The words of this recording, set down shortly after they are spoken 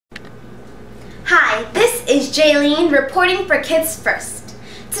This is Jailene reporting for Kids First.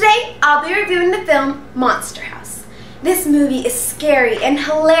 Today, I'll be reviewing the film Monster House. This movie is scary and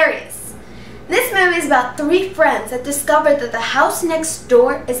hilarious. This movie is about three friends that discover that the house next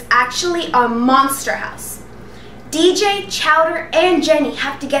door is actually a monster house. DJ, Chowder, and Jenny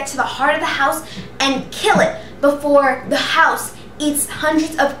have to get to the heart of the house and kill it before the house eats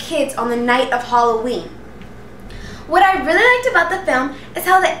hundreds of kids on the night of Halloween. What I really liked about the film is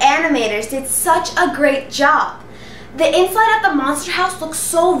how the animators did such a great job. The inside of the monster house looked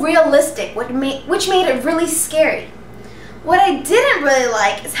so realistic, which made it really scary. What I didn't really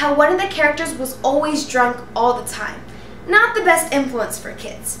like is how one of the characters was always drunk all the time. Not the best influence for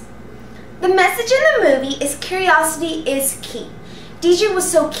kids. The message in the movie is curiosity is key. DJ was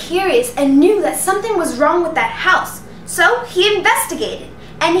so curious and knew that something was wrong with that house, so he investigated.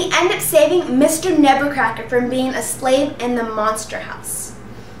 And he ended up saving Mr. Nebbercracker from being a slave in the monster house.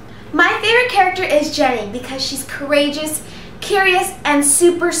 My favorite character is Jenny because she's courageous, curious, and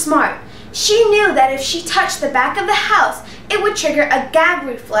super smart. She knew that if she touched the back of the house, it would trigger a gag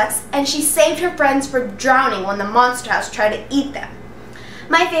reflex, and she saved her friends from drowning when the monster house tried to eat them.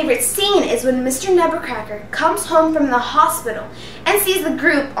 My favorite scene is when Mr. Nebbercracker comes home from the hospital and sees the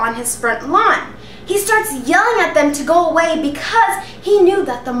group on his front lawn. He starts yelling at them to go away because he knew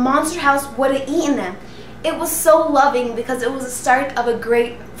that the monster house would have eaten them. It was so loving because it was the start of a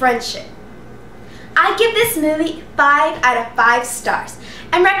great friendship. I give this movie 5 out of 5 stars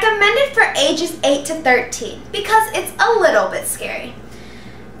and recommend it for ages 8 to 13 because it's a little bit scary.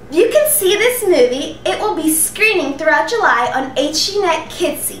 You can see this movie. It will be screening throughout July on HDNet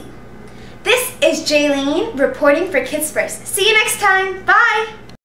Kidsy. This is Jailene reporting for Kids First. See you next time. Bye!